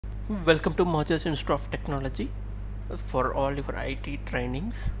Welcome to Mojo's Institute of Technology. For all your IT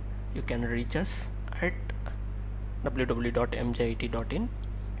trainings, you can reach us at www.mjit.in.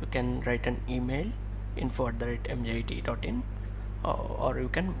 You can write an email info@mjit.in, or you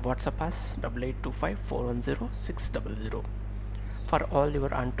can WhatsApp us 8825410600. For all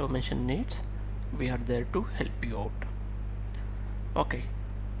your automation needs, we are there to help you out. Okay.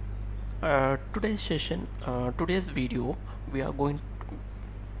 Today's video, we are going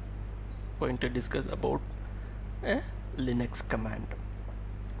to discuss about a Linux command.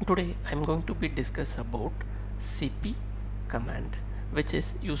 Today I'm going to be discuss about cp command, which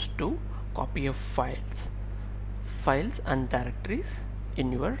is used to copy of files and directories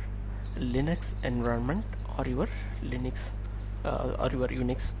in your Linux environment or your Linux or your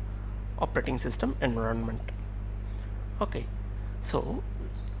Unix operating system environment. Okay, so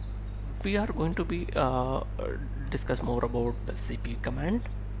we are going to be discuss more about the cp command.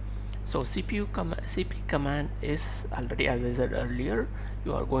 So cp command is already, as I said earlier,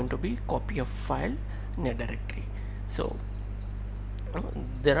 you are going to be copy a file in a directory. So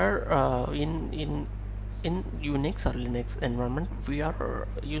there are in Unix or Linux environment, we are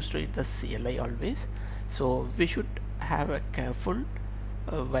used to it the CLI always. So we should have a careful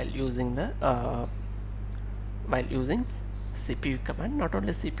while using CPU command. Not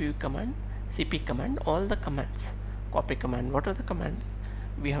only cp command, all the commands, copy command, what are the commands,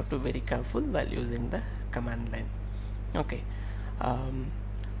 we have to be very careful while using the command line. Okay,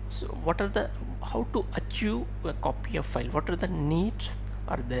 so what are the, how to achieve a copy of file, what are the needs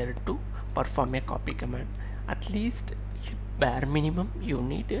are there to perform a copy command? At least bare minimum you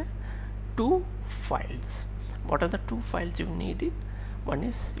need two files. What are the two files you needed? One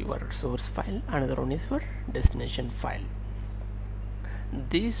is your source file, another one is your destination file.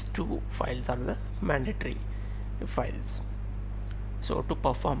 These two files are the mandatory files. So to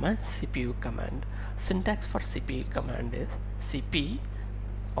perform a CPU command, syntax for CPU command is cp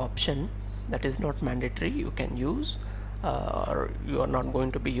option, that is not mandatory, you can use or you are not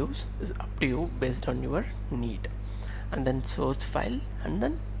going to be used, is up to you based on your need, and then source file and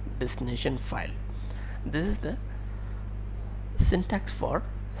then destination file. This is the syntax for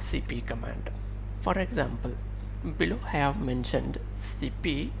cp command. For example, below I have mentioned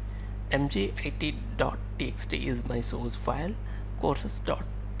cp mjit.txt is my source file,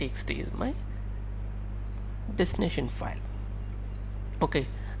 courses.txt is my destination file. Okay,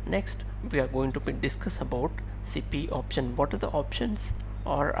 next we are going to be discuss about cp option. What are the options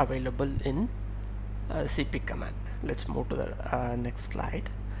are available in cp command? Let's move to the next slide.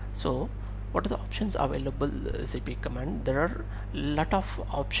 So what are the options available cp command? There are lot of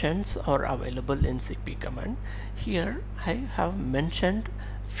options are available in cp command. Here I have mentioned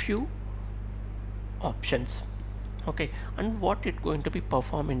few options. Okay, and what it going to be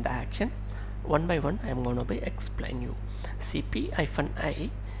perform in the action, one by one I am going to be explain you. cp-i,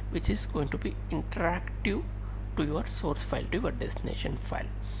 which is going to be interactive to your source file, to your destination file.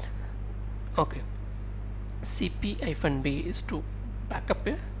 Okay, cp-b is to backup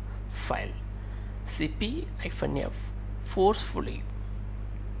a file. cp-f forcefully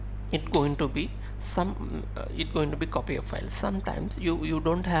it going to be copy a file. Sometimes you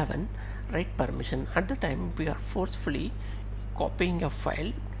don't have an write permission, at the time we are forcefully copying a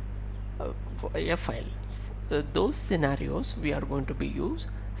file. Those scenarios we are going to be use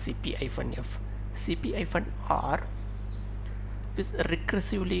cp-f. cp-r is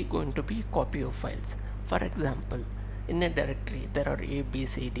recursively going to be copy of files. For example, in a directory there are a, b,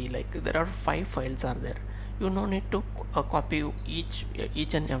 c, d, like there are 5 files are there. You no need to copy each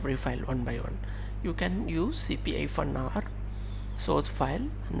and every file one by one. You can use cp-r source file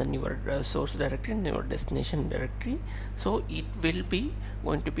and then your source directory and your destination directory. So it will be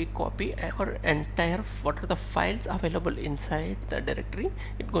going to be copy our entire, what are the files available inside the directory,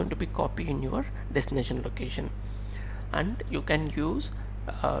 it going to be copy in your destination location. And you can use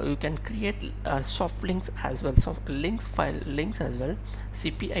you can create soft links as well, soft links as well.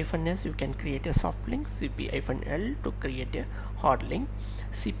 cp-s you can create a soft link, cp-l to create a hard link,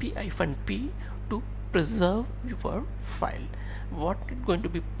 cp-p to preserve your file. What it going to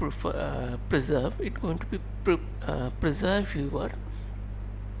be preserve, it going to be preserve your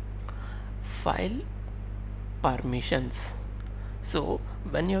file permissions. So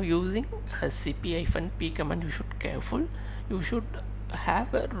when you're using a cp-p command, you should careful, you should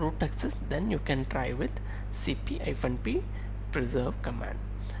have a root access, then you can try with cp-p preserve command.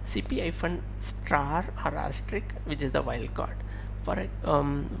 cp-* or asterisk, which is the wildcard. For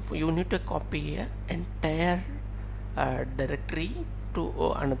you need to copy a entire directory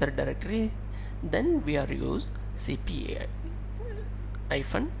to another directory, then we are use cp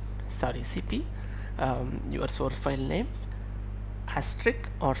cp your source file name asterisk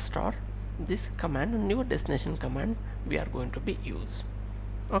or star, this command and your destination command we are going to be use.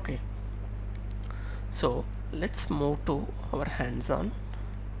 Okay, so let's move to our hands-on.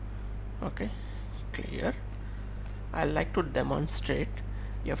 Okay, clear. I like to demonstrate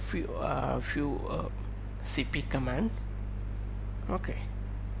a few cp command. Okay,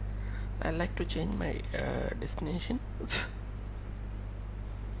 I like to change my destination.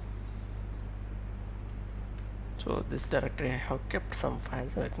 So this directory I have kept some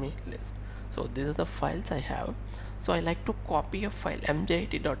files, let me list. So these are the files I have. So I like to copy a file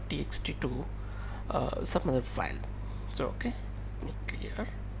mjit.txt to some other file. So okay, let me clear.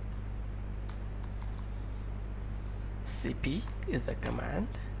 cp is the command,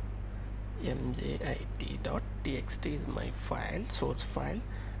 mjit.txt is my file, source file.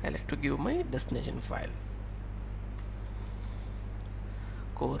 I like to give my destination file,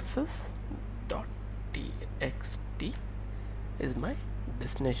 courses.txt is my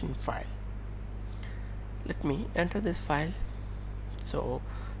destination file. Let me enter this file. So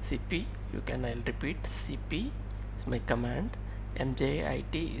cp, I'll repeat, cp is my command,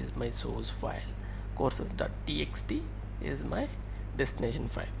 mjit is my source file, courses.txt is my destination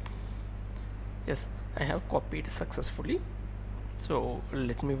file. Yes, I have copied successfully. So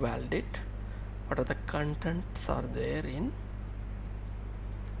let me validate what are the contents are there in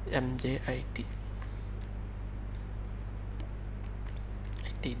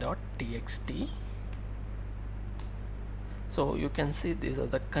mjit.txt. So you can see these are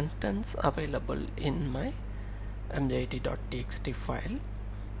the contents available in my mjit.txt file,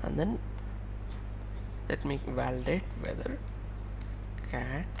 and then let me validate whether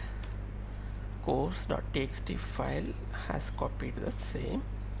cat course.txt file has copied the same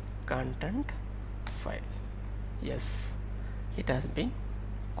content file. Yes, it has been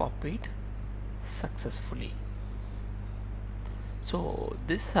copied successfully. So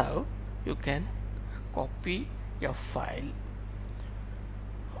this is how you can copy your file.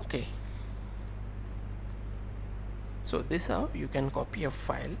 Okay, so this is how you can copy a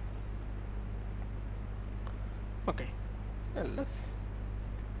file. Okay,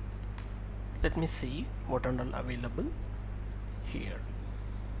 let me see what are all available here.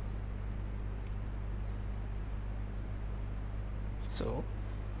 So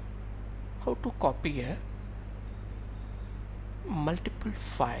how to copy a multiple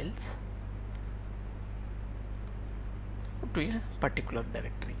files to a particular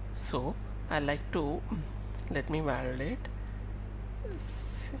directory. So I like to, let me validate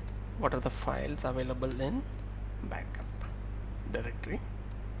what are the files available in backup directory.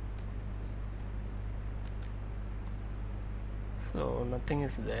 So nothing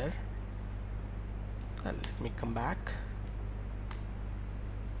is there. Let me come back.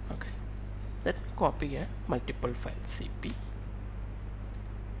 Okay, let me copy a multiple file, cp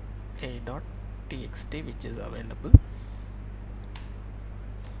a.txt which is available,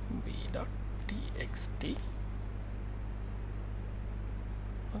 b.txt,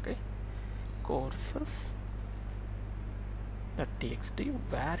 okay, courses.txt,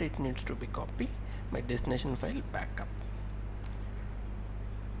 where it needs to be copied, my destination file backup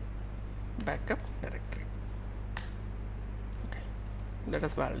directory. Okay, let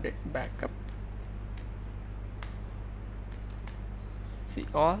us validate backup. See,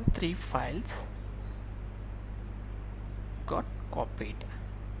 all three files got copied,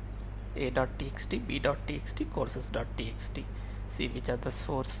 a.txt, b.txt, courses.txt. See which are the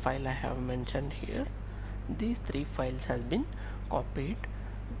source file I have mentioned here. These three files has been copied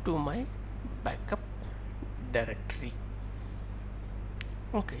to my backup directory.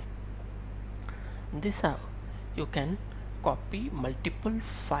 Okay, this how you can copy multiple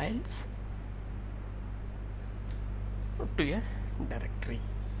files to a directory.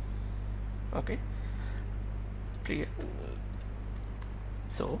 Okay, clear.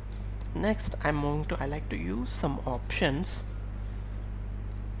 So next I like to use some options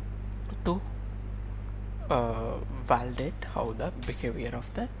to validate how the behavior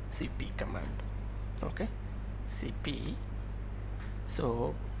of the cp command. Okay, cp,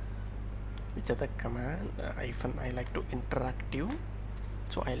 so which are the command hyphen, I like to interactive,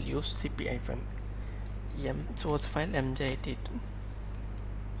 so I'll use cp hyphen m source file mjit.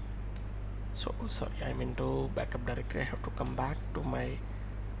 So sorry, I'm into backup directory. I have to come back to my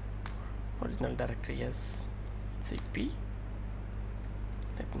original directory. Yes, cp,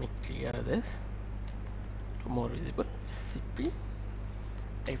 let me clear this to more visible, cp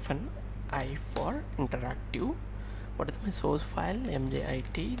hyphen I for interactive. What is my source file,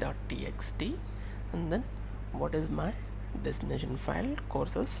 mjit.txt, and then what is my destination file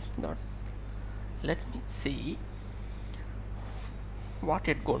courses dot. Let me see what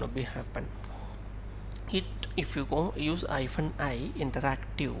it gonna be happen. It, if you go use -i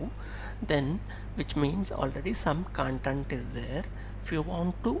interactive, then which means already some content is there. If you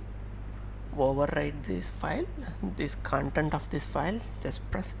want to override this file, this content of this file, just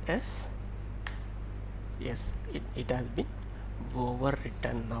press S. Yes, it has been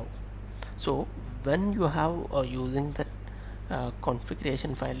overwritten now. So when you have using that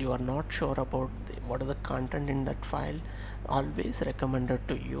configuration file, you are not sure about what is the content in that file, always recommended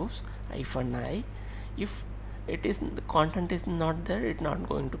to use -i. If it is, the content is not there, it's not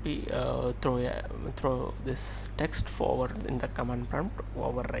going to be throw this text forward in the command prompt,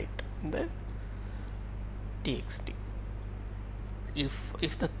 overwrite the txt.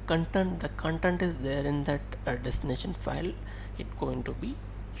 If the content is there in that destination file, it's going to be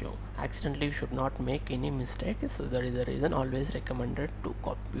show. Accidentally you should not make any mistake, so that is the reason always recommended to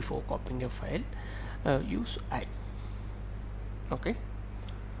copy before copying a file, use I. Okay.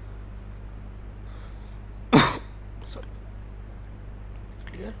 Sorry.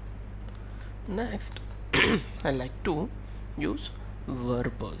 Clear. Next I like to use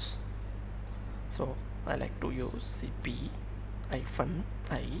verbose. So I like to use cp-i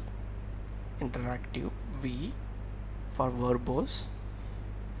interactive v for verbose.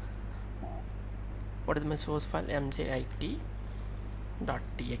 What is my source file? mjit.txt.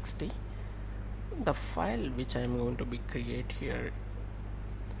 the file which I am going to be create here,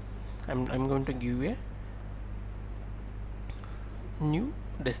 I'm going to give a new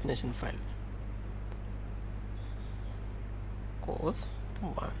destination file, course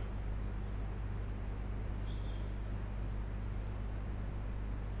 1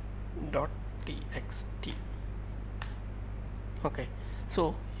 .txt. Okay,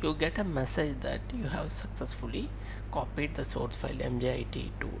 so you get a message that you have successfully copied the source file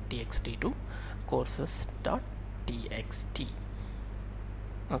mjit to txt to courses.txt.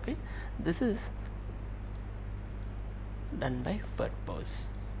 okay, this is done by verbose.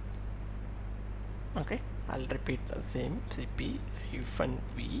 Okay, I'll repeat the same,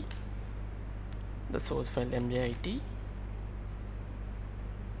 cp-v the source file mjit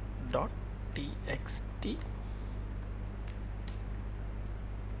dot txt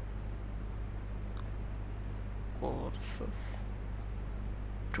courses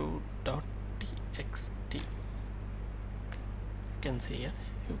 2.txt. you can see here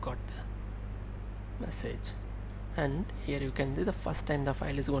you got the message, and here you can see the first time the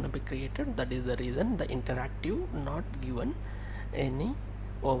file is going to be created. That is the reason the interactive not given any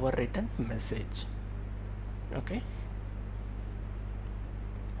overwritten message. Okay,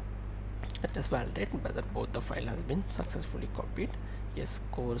 let us validate whether both the file has been successfully copied. Yes,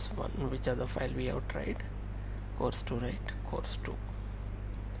 course 1, which are the file we have tried, course 2, right, course 2.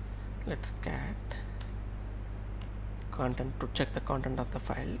 Let's cat content to check the content of the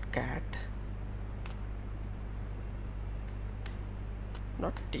file, cat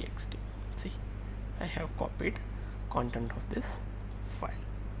not txt. See, I have copied content of this file.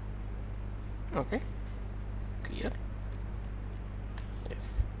 Okay, clear.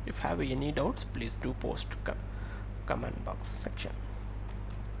 Yes, if you have any doubts, please do post to comment box section.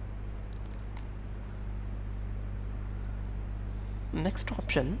 Next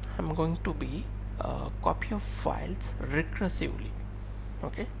option, I'm going to be copy of files recursively.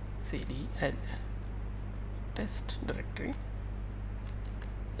 Okay, cd test directory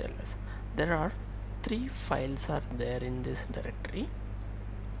ls. There are 3 files are there in this directory.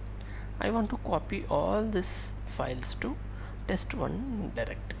 I want to copy all these files to test1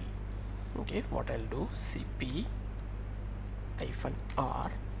 directory. Okay, what I'll do, cp-r,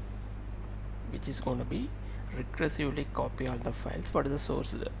 which is going to be recursively copy all the files. What is the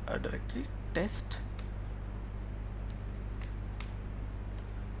source directory? Test,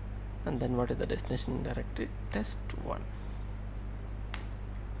 and then what is the destination directory? Test1.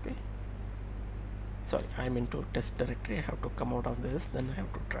 Okay, sorry, I'm into test directory. I have to come out of this, then I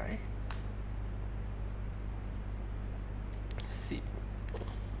have to try cp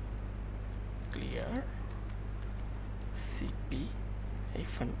clear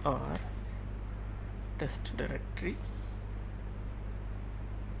cp-r test directory,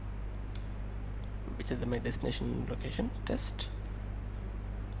 which is my destination location, test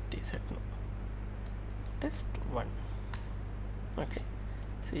tset no test1. okay,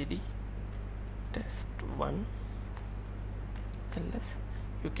 cd test1 ls.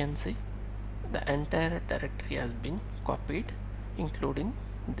 you can see the entire directory has been copied, including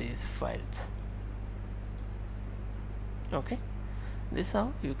these files. Okay, this is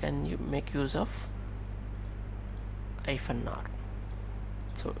how you can make use of -r.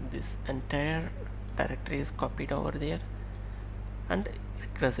 So this entire directory is copied over there, and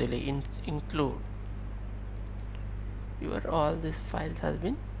recursively include your all these files has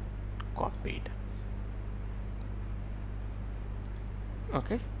been copied.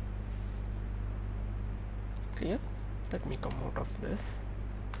 Okay, clear? Let me come out of this.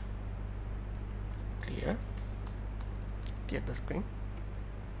 Clear the screen.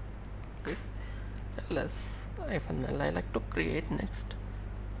 Okay, ls -l I like to create next.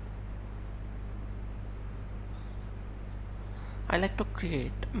 I like to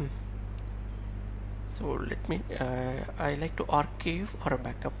create so let me I like to archive or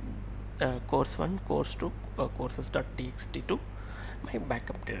backup course 1, course 2, courses.txt to my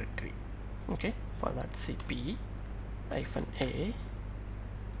backup directory. Okay, for that cp -a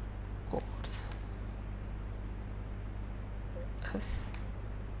course as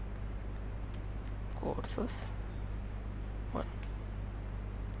courses 1,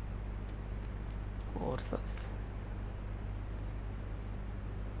 courses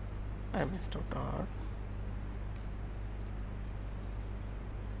I missed out r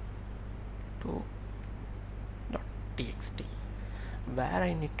 2.txt, where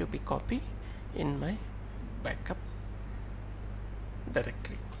I need to be copy in my backup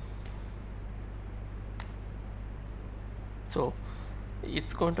directory. So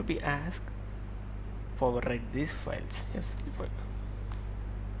it's going to be asked for overwrite these files. Yes,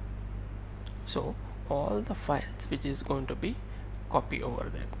 so all the files which is going to be copy over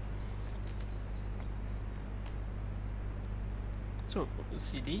there. So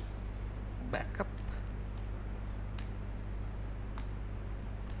cd backup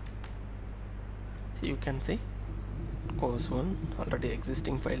so you can see course 1 already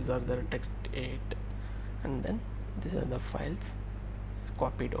existing files are there, text 8, and then these are the files is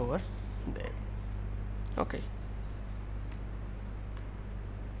copied over there. Okay,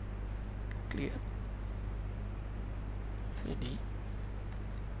 clear. cd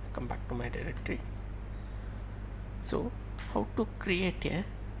come back to my directory. So how to create a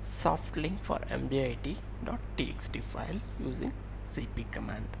soft link for mjit.txt file using cp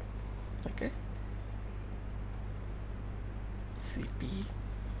command. Okay, cp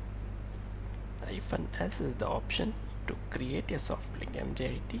 -s is the option to create a soft link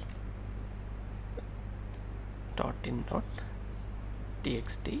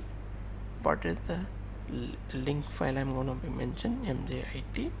mjit.in.txt. What is the link file I'm gonna be mentioned?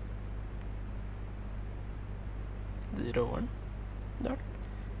 mjit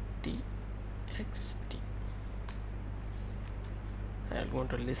 01.txt. I'll go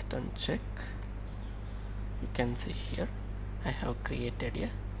to list and check. You can see here I have created a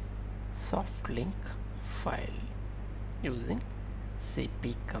soft link file using cp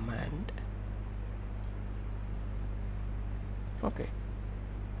command. Okay,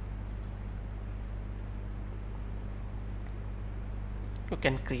 you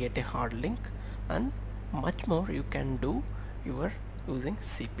can create a hard link and much more you can do your using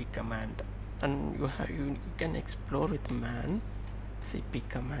cp command, and you can explore with man cp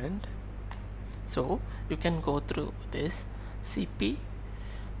command. So you can go through this cp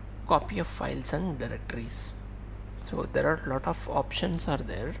copy of files and directories. So there are a lot of options are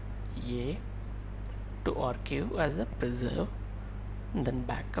there. A to archive as a preserve, and then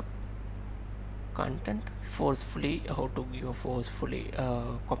backup, content, forcefully, how to give a forcefully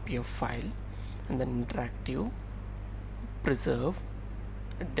copy of file, and then interactive, preserve,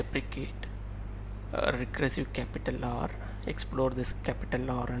 deprecate, recursive capital R, explore this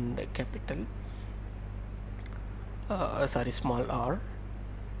capital R and capital small r,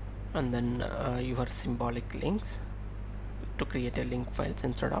 and then your symbolic links to create a link files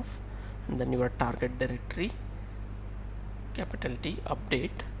instead of, and then your target directory, capital T,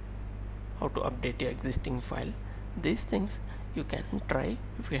 update, how to update your existing file. These things you can try.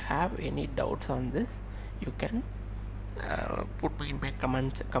 If you have any doubts on this, you can put me in my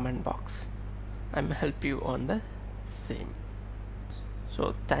comment box. I'm help you on the same.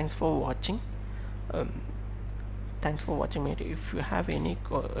 So thanks for watching. Thanks for watching me. If you have any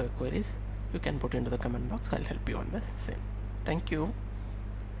queries, you can put into the comment box. I'll help you on the same. Thank you.